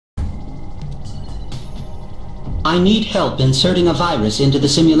I need help inserting a virus into the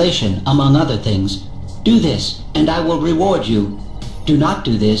simulation, among other things. Do this, and I will reward you. Do not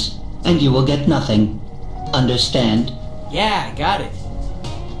do this, and you will get nothing. Understand? Yeah, I got it.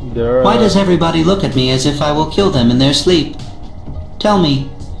 Why does everybody look at me as if I will kill them in their sleep? Tell me,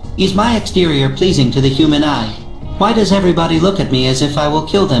 is my exterior pleasing to the human eye? Why does everybody look at me as if I will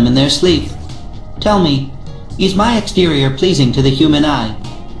kill them in their sleep? Tell me, is my exterior pleasing to the human eye?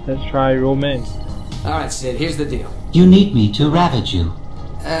 Let's try romance. Alright, Sid, here's the deal. You need me to ravage you.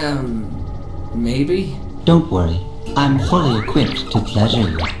 Maybe? Don't worry, I'm fully equipped to pleasure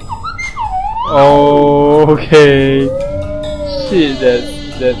you. Okay. Shit,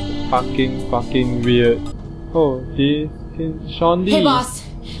 that's fucking weird. Oh, this is Shaun D. Hey boss,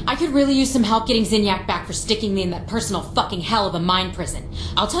 I could really use some help getting Zinyak back for sticking me in that personal fucking hell of a mind prison.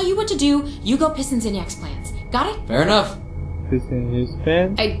 I'll tell you what to do, you go piss in Zinyak's plants. Got it? Fair enough. Piss in his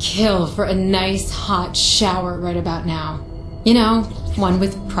pants? I'd kill for a nice hot shower right about now. You know, one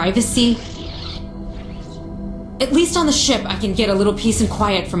with privacy. At least on the ship I can get a little peace and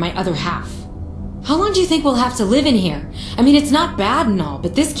quiet from my other half. How long do you think we'll have to live in here? I mean, it's not bad and all,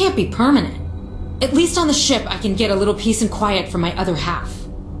 but this can't be permanent. At least on the ship I can get a little peace and quiet from my other half.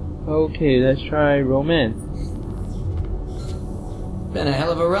 Okay, let's try romance. Been a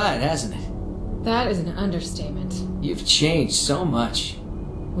hell of a ride, hasn't it? That is an understatement. You've changed so much.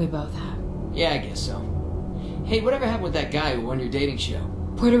 We both have. Yeah, I guess so. Hey, whatever happened with that guy who won your dating show?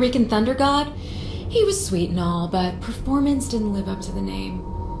 Puerto Rican Thunder God? He was sweet and all, but performance didn't live up to the name.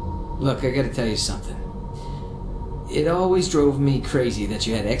 Look, I gotta tell you something. It always drove me crazy that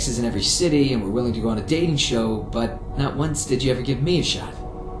you had exes in every city and were willing to go on a dating show, but not once did you ever give me a shot.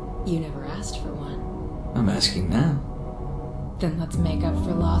 You never asked for one. I'm asking now. Then let's make up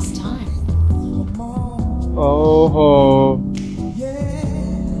for lost time. Oh.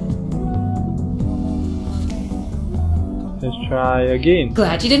 Let's try again.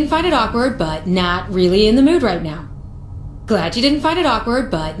 Glad you didn't find it awkward, but not really in the mood right now. Glad you didn't find it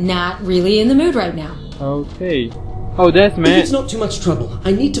awkward, but not really in the mood right now. Okay. Oh, that's If man. it's not too much trouble,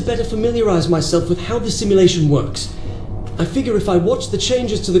 I need to better familiarize myself with how the simulation works. I figure if I watch the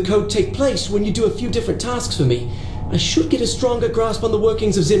changes to the code take place when you do a few different tasks for me, I should get a stronger grasp on the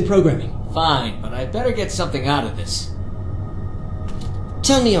workings of Zin programming. Fine, but I better get something out of this.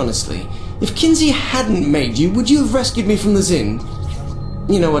 Tell me honestly, if Kinsey hadn't made you, would you have rescued me from the Zin?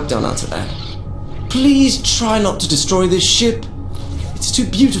 You know what, don't answer that. Please try not to destroy this ship. It's too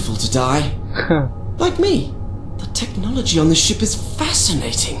beautiful to die. Like me. The technology on this ship is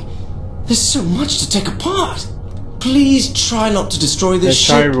fascinating. There's so much to take apart. Please try not to destroy this Let's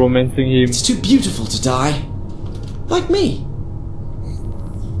try ship. romancing him. It's too beautiful to die. Like me.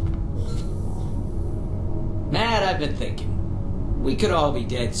 Matt, I've been thinking. We could all be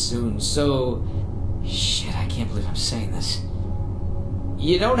dead soon, so... Shit, I can't believe I'm saying this.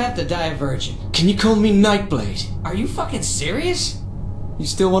 You don't have to die a virgin. Can you call me Nightblade? Are you fucking serious? You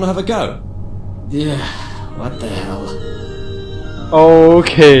still want to have a go? Yeah, what the hell?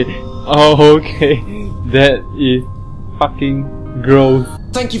 Okay. Okay. That is fucking gross.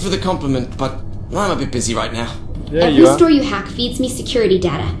 Thank you for the compliment, but I'm a bit busy right now. There Every you are. store you hack feeds me security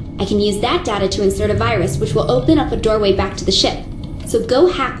data. I can use that data to insert a virus which will open up a doorway back to the ship. So go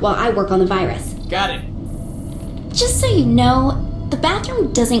hack while I work on the virus. Got it. Just so you know, the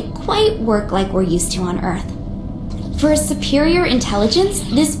bathroom doesn't quite work like we're used to on Earth. For a superior intelligence,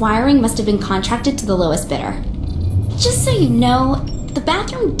 this wiring must have been contracted to the lowest bidder. Just so you know, the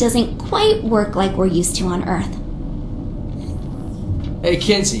bathroom doesn't quite work like we're used to on Earth. Hey,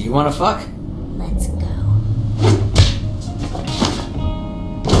 Kinsey, you wanna fuck? Let's go.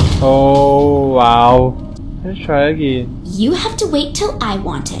 Oh, wow. Let's try again. You have to wait till I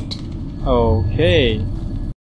want it. Okay.